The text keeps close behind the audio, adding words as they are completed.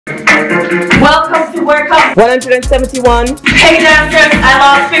Welcome to workout 171. Hey dancers, I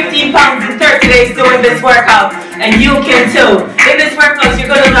lost 15 pounds in 30 days doing this workout, and you can too. In this workout,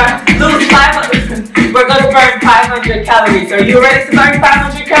 you're going to lose 500. We're going to burn 500 calories. Are you ready to burn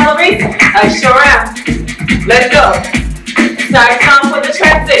 500 calories? I sure am. Let's go. Starting off with the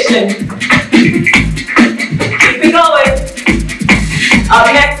transition. Keep it going. Up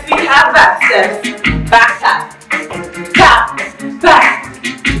next, we have back steps. Back tap. Tap. Back.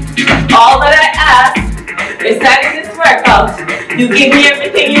 All that I ask is that in this workout, you give me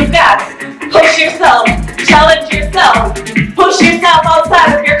everything you've got. Push yourself, challenge yourself, push yourself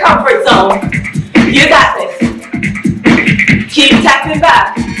outside of your comfort zone. You got this. Keep tapping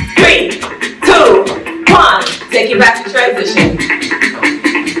back. 3, 2, 1. Take it back to transition.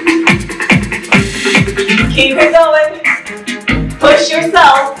 Keep it going. Push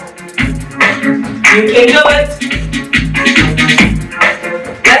yourself. You can do it.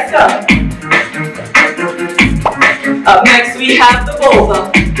 Let's go. Up next we have the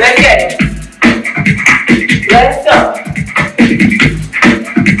boulder. Let's get it. Let's go.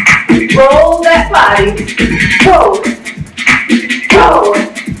 Roll that body. Roll. Roll.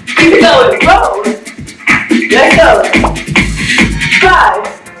 Keep it going. Roll. Let's go. 5,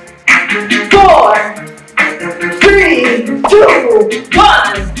 4, 3, 2,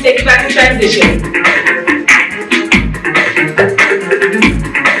 1. Take it back to transition.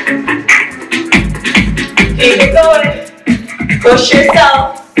 Keep it going. Push yourself.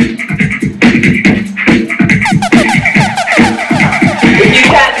 If you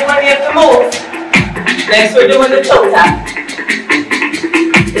can't do any of the moves, next we're doing the toe tap.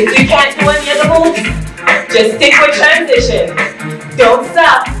 If you can't do any of the moves, just stick with transition. Don't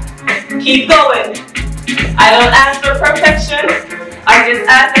stop. Keep going. I don't ask for perfection. I just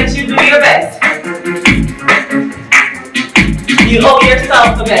ask that you do your best. You owe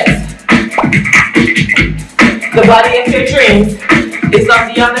yourself the best. The body of your dreams is on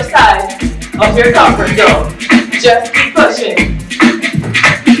the other side of your comfort zone. Just keep pushing.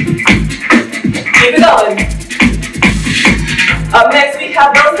 Keep it going. Up next we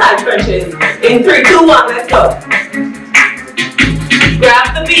have those side crunches. In 3, 2, 1, let's go.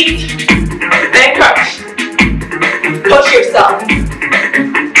 Grab the beat and crunch. Push yourself.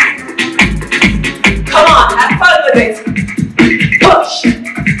 Come on, have fun with it. Push.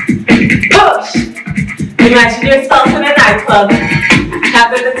 Push. Imagine yourself in a nightclub,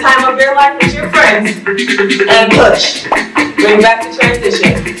 having the time of your life with your friends, and push. Bring back to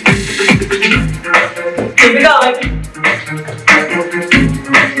transition. Keep it going.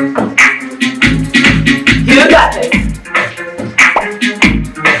 You got this.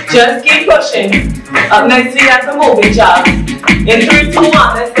 Just keep pushing. Up next we have the moving job. In 3, 2, 1,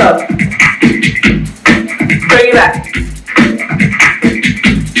 let's go. Bring it back.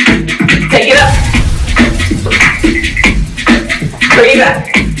 Take it up. Bring it back.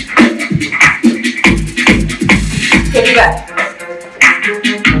 Take it back.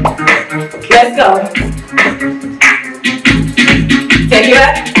 Let's go. Take it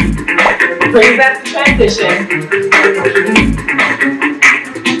back. Bring it back to transition.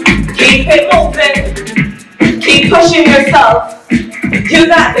 Keep it moving. Keep pushing yourself. You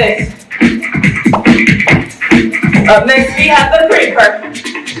got this. Up next we have the creeper.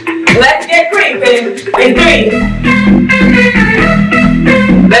 Let's get creeping in 3.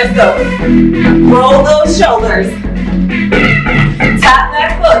 Let's go. Roll those shoulders. Tap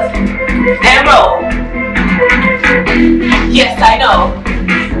that foot and roll. Yes, I know.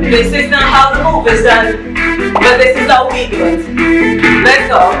 This is not how the move is done, but this is how we do it. Let's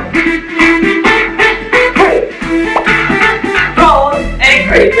go. Creep. Roll and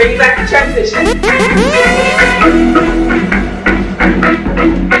creep. Bring it back to transition.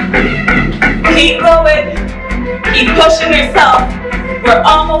 Keep going. Keep pushing yourself. We're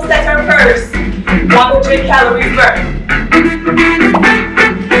almost at our first 100 calories burn.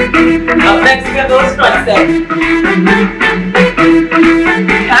 Up next we have those front steps.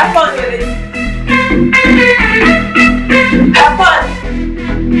 Have fun with it. Have fun.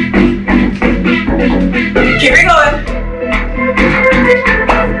 Keep it going.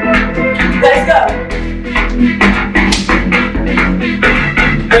 Let's go.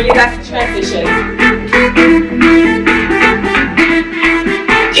 Bring it back to transition.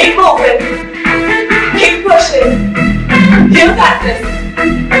 Keep moving. Keep pushing. You got this.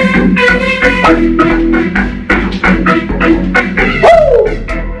 Woo!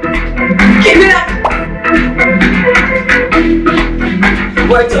 Keep it up.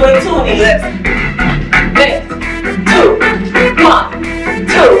 We're doing 2 knee lifts. Lift. 2, 1,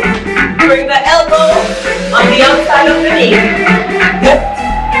 2. Bring the elbow on the outside of the knee. Lift.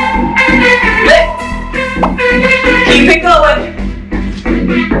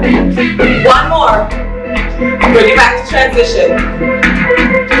 transition.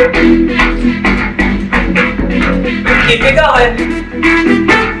 Keep it going.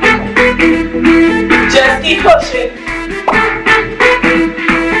 Just keep pushing.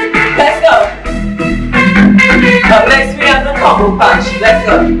 Let's go. Up next we have the combo punch. Let's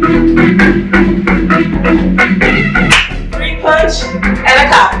go. 3 punch and a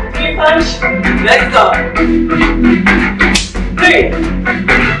tap. 3 punch. Let's go. 3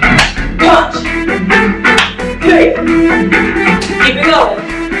 punch. 3. Keep it going.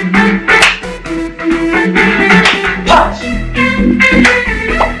 Punch.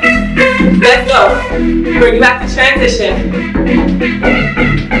 Let's go. Bring it back to transition.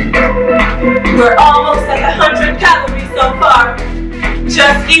 We're almost at 100 calories so far.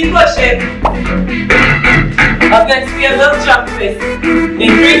 Just keep pushing. Up next we have a little jump twist. In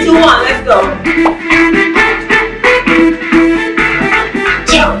 3, 2, 1, let's go.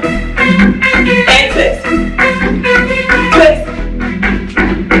 Jump. And twist. Twist.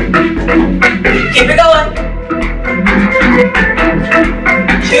 Keep it going.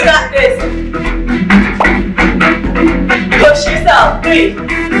 You got this. Push yourself. 3, 2,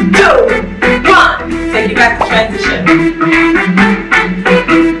 1. Take it back to transition.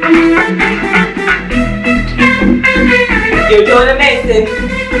 You're doing amazing.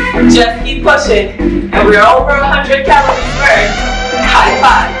 Just keep pushing. And we're over 100 calories burned. High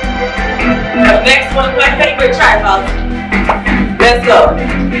five. Up next, one of my favorite tripods. Let's go.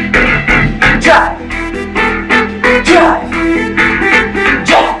 Drive. Drive.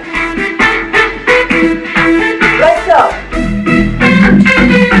 Drive. Let's go.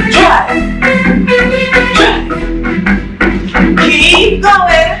 Drive. Drive. Keep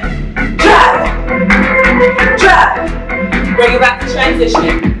going. Drive. Drive. Bring it back to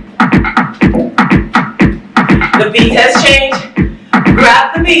transition. The beat has changed. Grab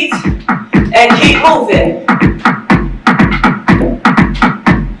the beat and keep moving.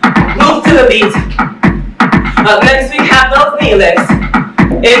 Move to the beat. Up next we have those knee lifts.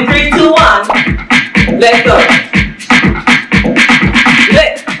 In 3, 2, 1. Let's go.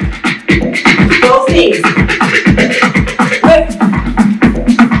 Lift. Those knees. Lift.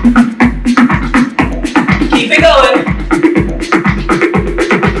 Keep it going.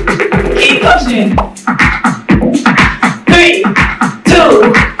 Keep pushing. 3,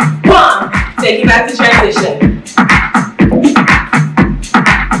 2, 1. Take it back to transition.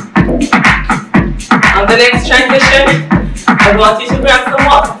 On the next transition, I want you to grab some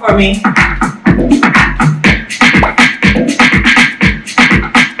water for me.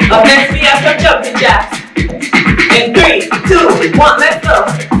 Up next we have some jumping jacks. In 3, 2, 1, let's go.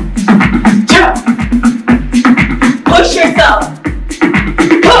 Jump. Push yourself.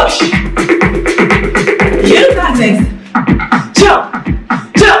 Push. You got this. Jump.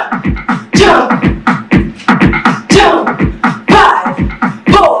 Jump. Jump. Jump. 5,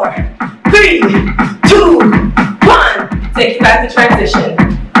 4, 3, 2, 1. Take it back to transition.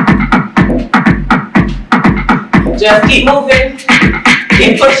 Just keep moving.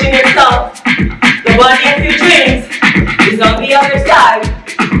 Keep pushing yourself. The body of your dreams is on the other side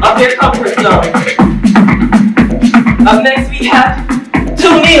of your comfort zone. Up next we have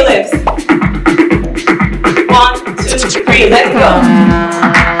 2 knee lifts. 1, 2, 3, let's go.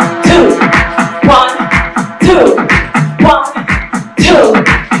 2, 1, 2, 1,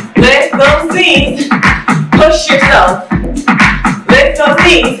 2. Lift those knees. Push yourself. Lift those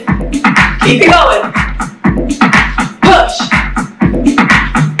knees. Keep it going. Push.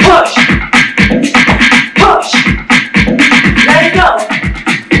 Push. Push. Let it go.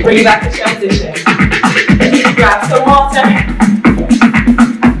 Bring it back to transition. Grab some water.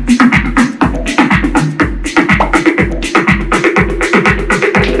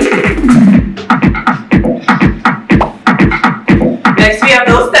 Next we have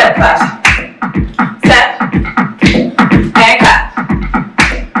those step claps. Step and clap.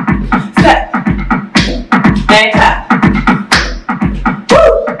 Step and clap.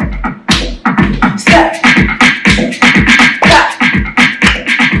 Woo! Step. Clap.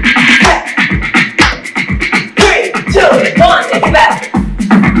 Step. 3, 2, 1, take it back.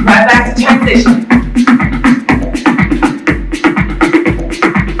 Right back to transition.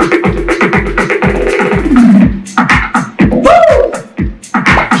 Woo!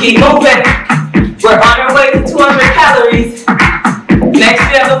 Keep moving. We're on our way to 200 calories. Next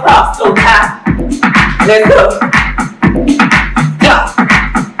we have a cross toe tap. Let's go. Tap.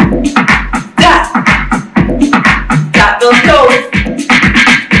 Tap. Tap those toes.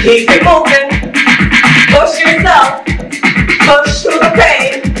 Keep it moving. Push yourself. Push through the pain.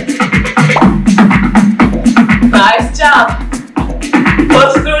 Nice job.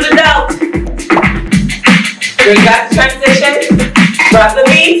 Push through the doubt. Bring back the transition, grab the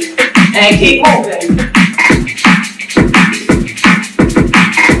beat, and keep moving.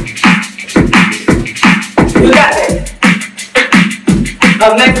 You got it.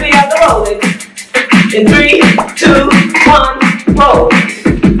 Up next we have the rolling. In 3, 2, 1, roll.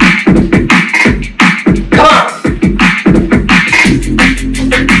 Come on.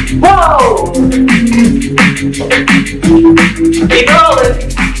 Whoa! Keep rolling.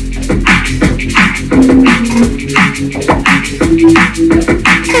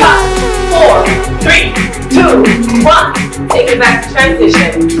 5, 4, 3, 2, 1. Take it back to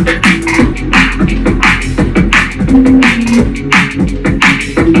transition.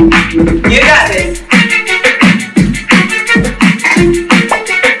 You got this.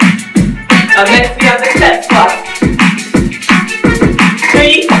 Up next we have the step squat.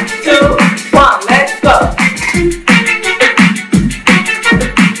 3, 2, 1, let's go.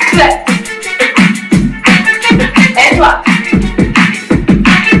 Step. And squat.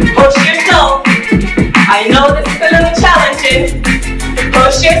 Push yourself. I know this is a little challenging.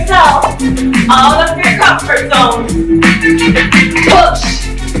 Push yourself out of your comfort zone. Push.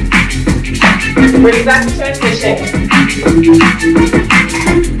 Bring back the transition.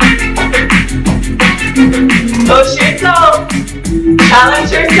 Push yourself.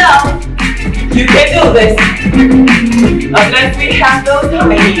 Challenge yourself. You can do this. Up next we have those high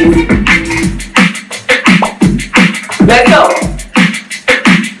knees. Let's go.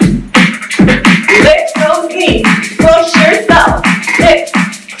 Lift those knees. Push yourself. Lift.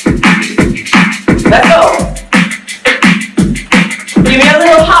 Let's go. Give me a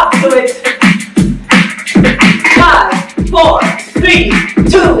little hop to it. 5, 4, 3,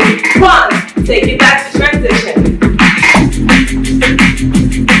 2, 1. Take it back to transition.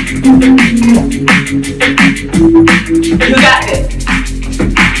 You got this.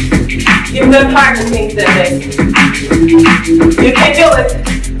 Give them harder things than this. You can do it.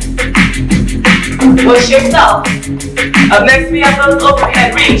 Push yourself. Up next we have those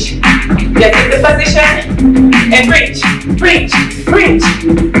overhead reach. Get in the position and reach, reach, reach,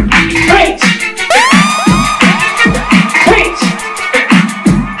 reach. Reach.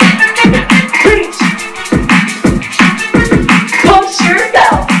 Reach. Push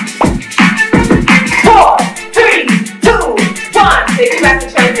yourself. 4, 3, 2, 1. Take it back to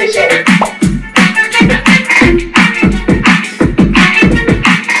transition.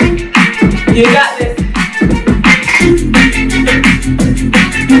 You got this.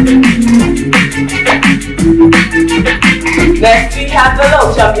 Next we have the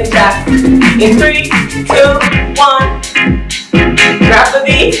low jumping jack. In 3, 2, 1. Grab the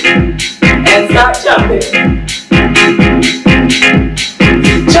beat and start jumping.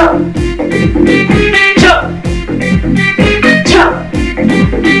 Jump. Jump. Jump.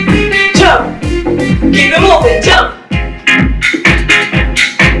 Jump. Keep it moving. Jump.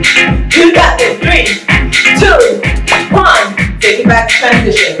 You got this. 3, 2, 1. Take it back to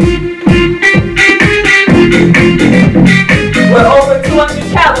transition. We're over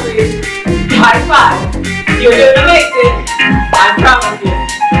 200 calories. High five. You're doing amazing. I'm proud of you.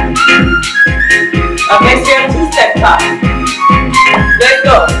 Up next we have 2-step top. Let's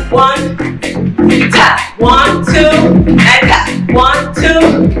go. 1, tap. 1, 2, and tap. 1, 2.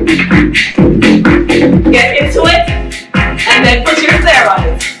 Get into it. And then put your flare on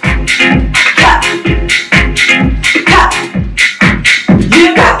it. Tap. Tap. You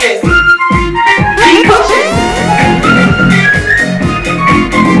got this. Keep pushing.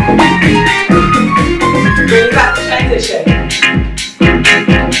 Bring back the transition.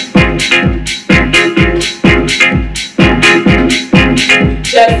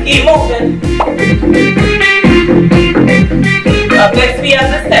 Just keep moving. Up next we have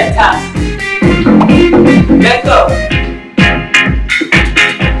the step tap. Let's go.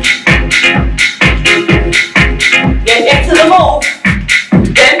 Get into the move.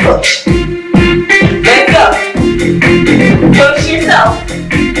 Then push. Let's go. Push yourself.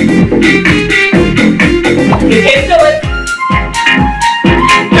 You can do it.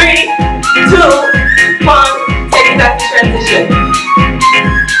 3, 2, 1. Take it back to transition.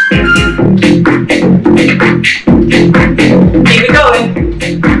 Keep it going.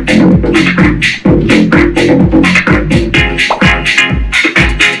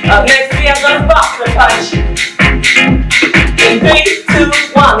 Up next we have the boxer punch. In 3, 2,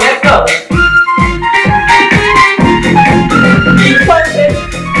 1. Let's go. Keep punching.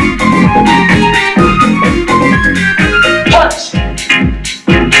 Punch.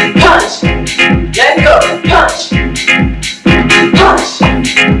 Punch. Let's go. Punch. Punch.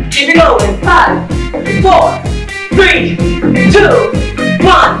 Keep it going. 5, 4, 3, 2,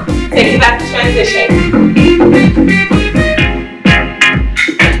 1. Take it back to transition.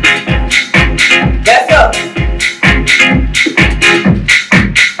 Let's go.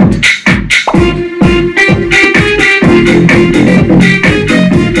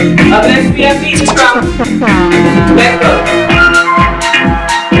 Up next we have beach drum. Let's go.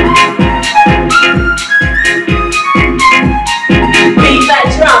 Beat that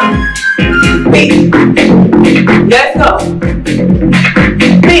drum. Beat. Let's go.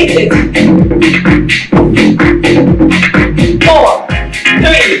 Beat it. 4,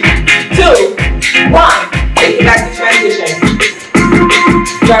 3, 2, 1. Take it back to transition.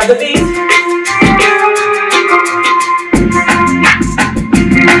 Grab the beat.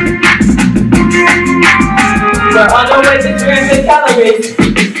 We're on our way to 300 calories.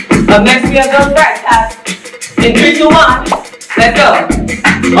 Up next we have those back taps. In 3, 2, 1. Let's go.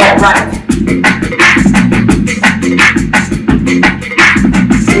 All right.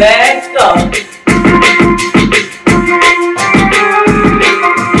 Let's go.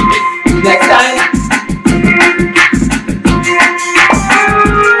 Next time.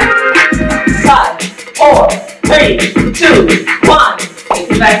 5, 4, 3, 2, 1. Take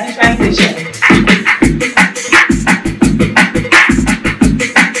it back to transition.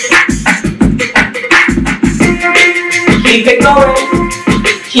 Keep it going.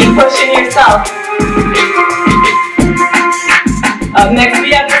 Keep pushing yourself. Up next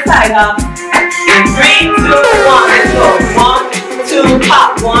we have the side hop. In 3, 2, 1, let's go. 1, 2,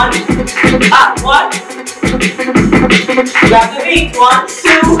 hop. 1, hop, 1. Grab the beat. 1,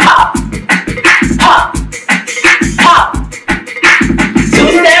 2, hop. Hop. Hop. 2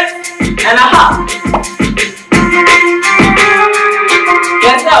 steps and a hop.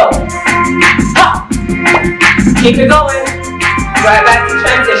 Let's go. Hop. Keep it going. Right back to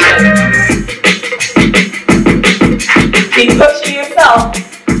transition. Keep pushing yourself.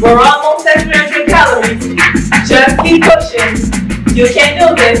 We're almost at 300 calories. Just keep pushing. You can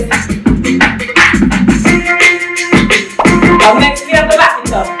do this. Up next we have the back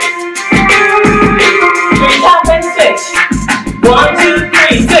and up. 3 tap and switch. 1, 2,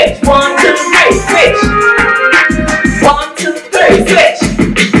 3, switch. 1, 2, 3, switch. 1, 2, 3, switch.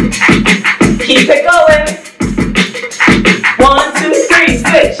 Keep it going. 1, 2, 3,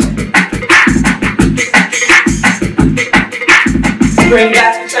 switch. Bring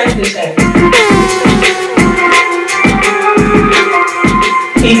back to transition.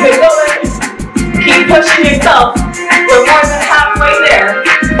 Keep it going. Keep pushing yourself. We're more than halfway there.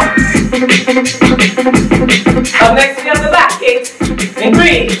 Up next we have the back kick. In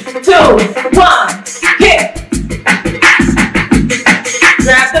 3, 2, 1, kick.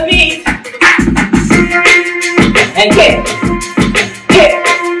 Grab the beat. And kick. Kick.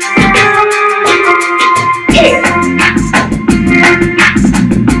 Kick.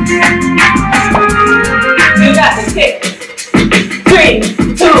 You got the kick. 3,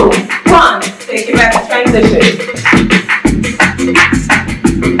 2, 1. Take it back to transition.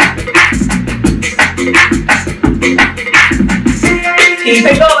 Keep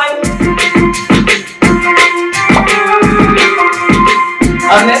it going.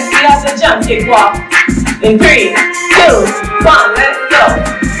 Up next we have the jump kick walk. In 3, 2, 1, let's go.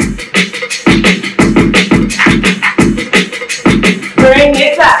 Bring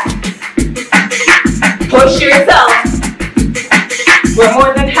it back. Push yourself. We're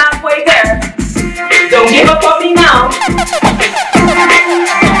more than halfway there. Don't give up on me now.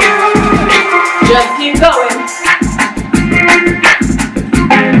 Just keep going.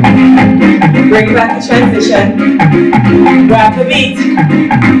 Bring it back to transition. Grab the beat.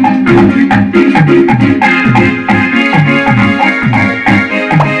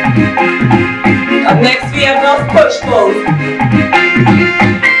 Up next we have those push pulls.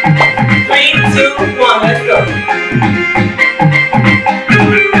 3, 2, 1, let's go.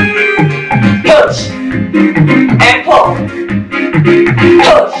 Push and pull.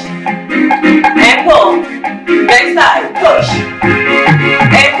 Push and pull. Next side, push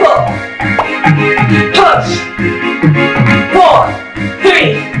and pull. Push. 4,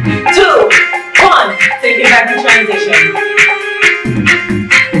 3, 2, 1. Take it back to transition.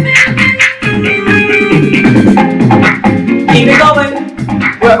 Keep it going.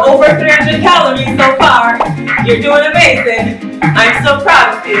 We're over 300 calories so far. You're doing amazing. I'm so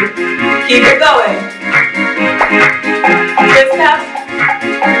proud of you. Keep it going. Twist tap.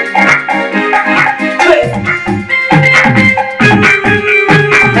 Twist.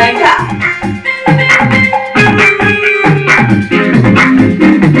 And tap.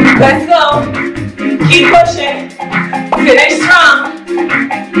 Let's go. Keep pushing. Finish strong.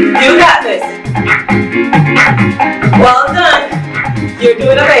 You got this. Well done. You're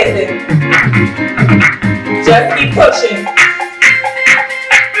doing amazing. Just keep pushing.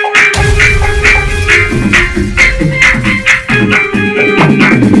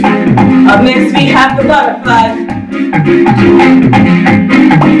 Up next we have the butterfly.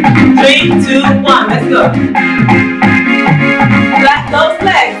 3, 2, 1, let's go. Flat those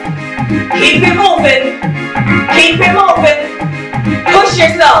legs. Keep it moving. Keep it moving. Push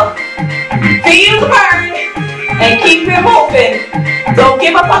yourself. Feel the burn. And keep it moving. Don't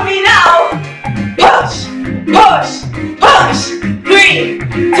give up on me now. Push, push, push. 3,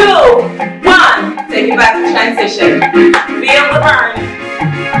 2, 1. Take it back to transition. Feel the burn.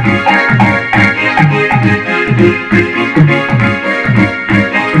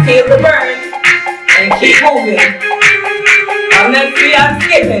 Feel the burn. And keep moving. Up next we are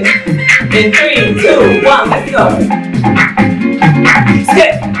skipping. In 3, 2, 1, let's go.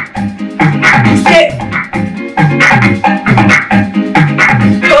 Skip. Skip.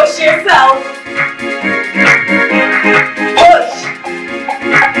 Push yourself. Push.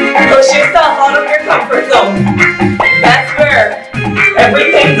 Push yourself out of your comfort zone. That's where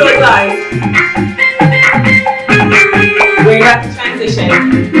everything goes live. Bring back to transition.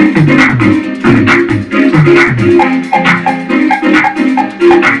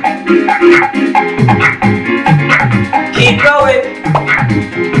 Keep going.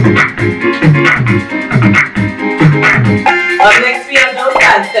 Up next we have those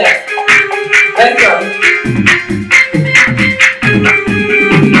side steps. Let's go.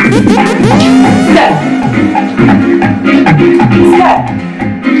 Step. Step.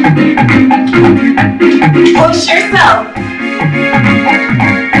 Push yourself.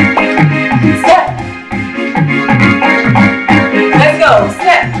 Step. Let's go.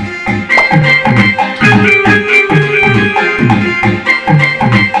 Step.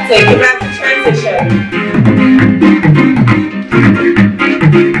 Take it back to transition.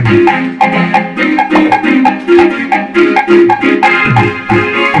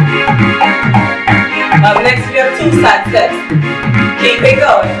 Up next we have 2 side steps. Keep it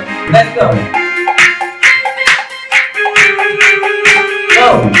going. Let's go. Go.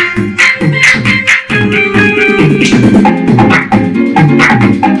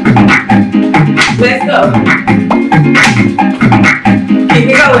 Let's go. Keep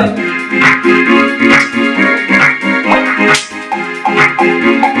it going.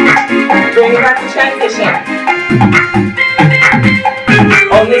 Bring it back to transition.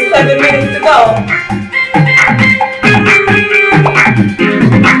 Only 7 minutes to go.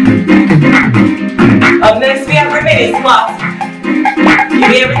 Up next we have remaining squats. Give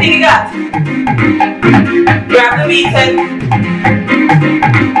me everything you got. Grab the beaten.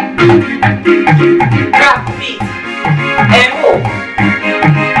 Grab the beat. And move.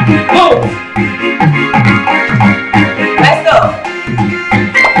 Move. Let's go.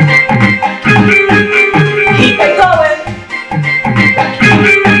 Keep it going.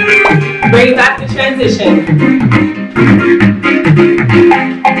 Bring it back to transition.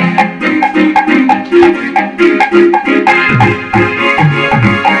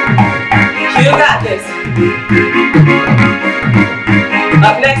 You got this.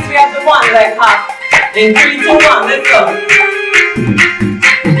 Up next we have the 1 leg hop. In 3, 2, 1, let's go.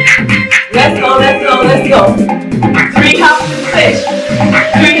 Let's go, let's go, let's go. 3 hops and switch.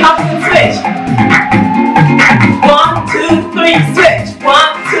 3 hops and switch. 1, 2, 3, switch. 1,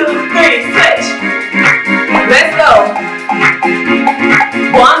 2, 3, switch. Let's go.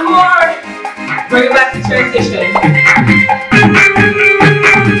 1 more. Bring it back to transition.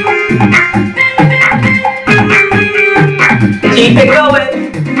 Keep it going.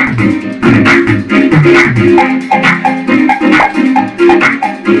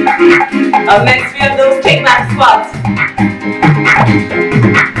 Up next we have those kickback squats.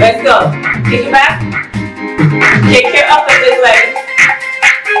 Let's go. Kick it back. Kick your opposite leg.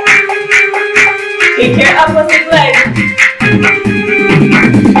 Kick your opposite leg.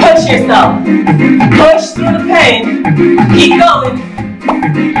 Push yourself. Push through the pain. Keep going.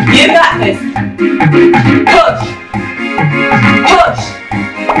 You got this. Push. Push.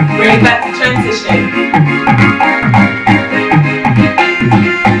 Bring it back to transition.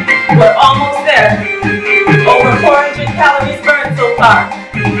 We're almost there. Over 400 calories burned so far.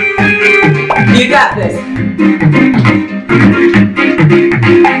 You got this.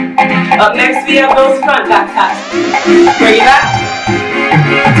 Up next we have those front back taps. Bring it back.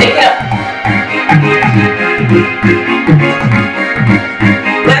 Take it up.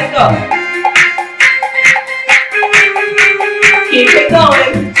 Let's go. Keep it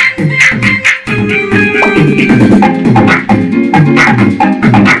going.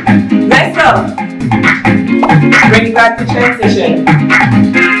 Let's go. Bring it back to transition.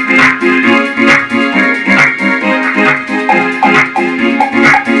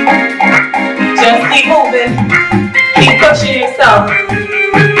 yourself.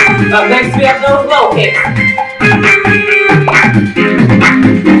 Up next we have those low kicks.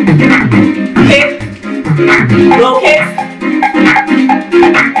 Kick, low kicks.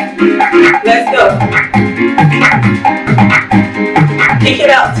 Let's go. Kick it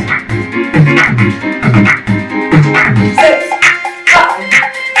out. 6, 5,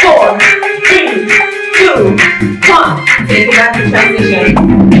 4, 3, 2, 1. Take it back to transition.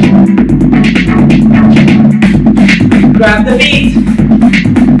 Grab the beat.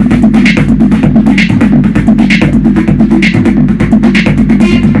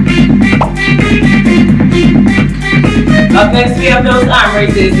 Up next we have those arm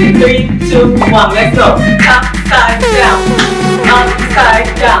raises in 3, 2, 1. Let's go. Up, side, down. Up, side,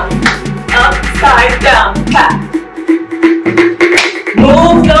 down. Up, side, down. Tap.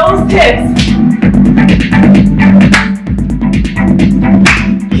 Move those hips.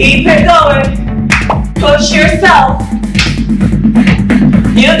 Keep it going. Push yourself.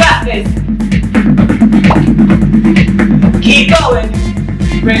 You got this. Keep going.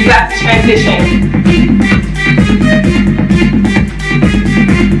 Bring back to transition.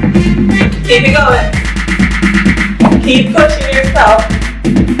 Keep it going. Keep pushing yourself.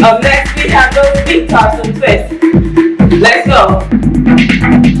 Up next we have those deep torso twists. Let's go.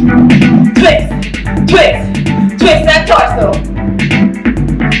 Twist, twist, twist that torso.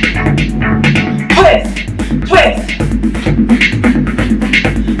 Twist, twist.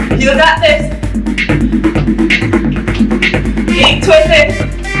 You got this. Keep twisting.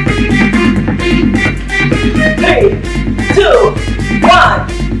 3, 2,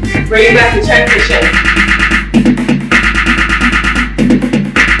 1. Bring it back to transition.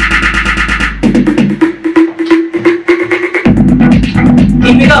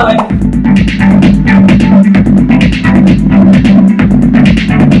 Keep it going.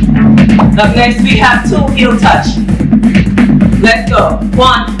 Up next we have 2 heel touch. Let's go.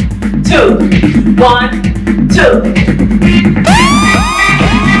 1, 2. 1, 2.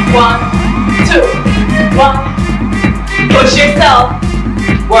 1, 2. 1. Push yourself.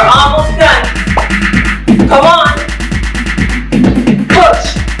 We're almost done. Come on. Push.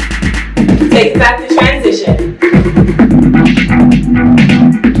 Take it back to transition.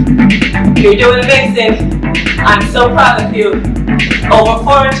 You're doing amazing. I'm so proud of you. Over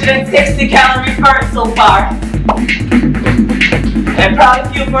 460 calories burned so far. I'm proud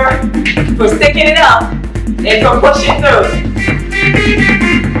of you for sticking it up and for pushing through.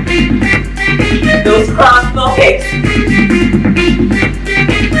 Those cross low kicks.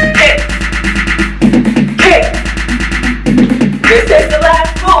 Kick. Kick. This is the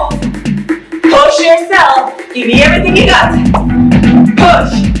last move. Push yourself. Give me everything you got.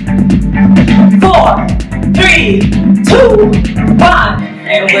 Push. 4, 3, 2, 1.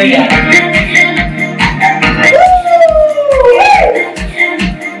 And we're done.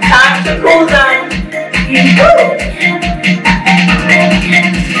 Time to cool down.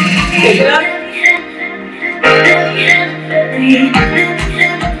 Take it up.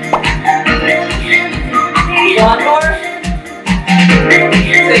 One more.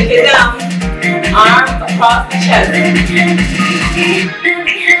 Take it down. Arm across the chest.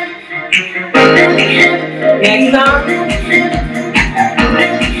 Next arm.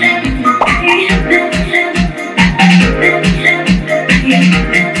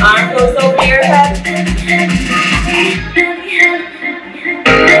 Arm goes over your head.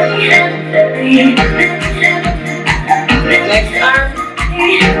 Next arm.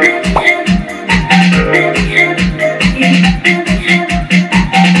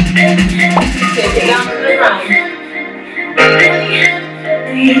 Take it down to the ground.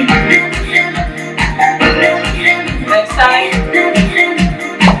 Next side.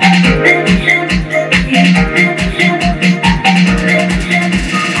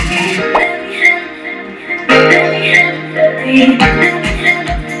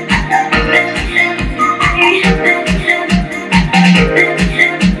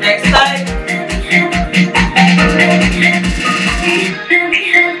 Next side.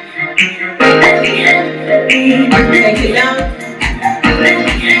 Take it down.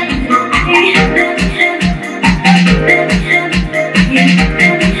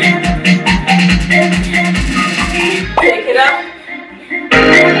 Take it up.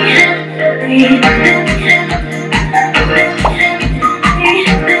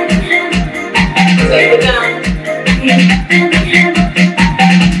 Take it down.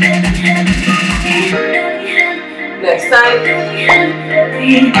 Next side.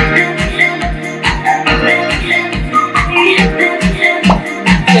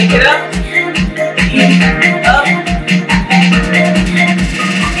 Take it up. Up.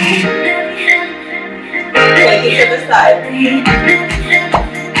 Take it to the side.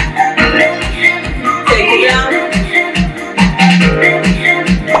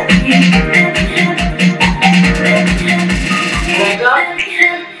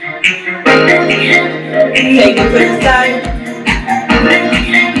 it to the side.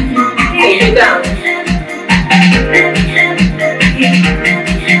 Take it down.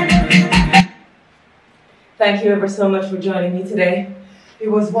 Thank you ever so much for joining me today. It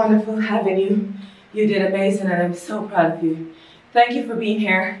was wonderful having you. You did amazing and I'm so proud of you. Thank you for being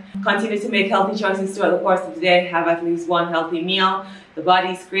here. Continue to make healthy choices throughout the course of the day. Have at least one healthy meal. The body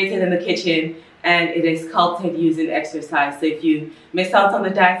is created in the kitchen and it is sculpted using exercise. So if you miss out on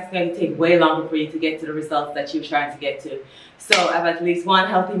the diet, it's going to take way longer for you to get to the results that you're trying to get to. So have at least one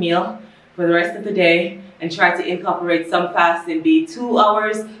healthy meal for the rest of the day and try to incorporate some fasting, be 2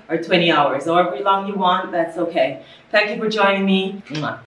 hours or 20 hours. However long you want, that's okay. Thank you for joining me. Mwah.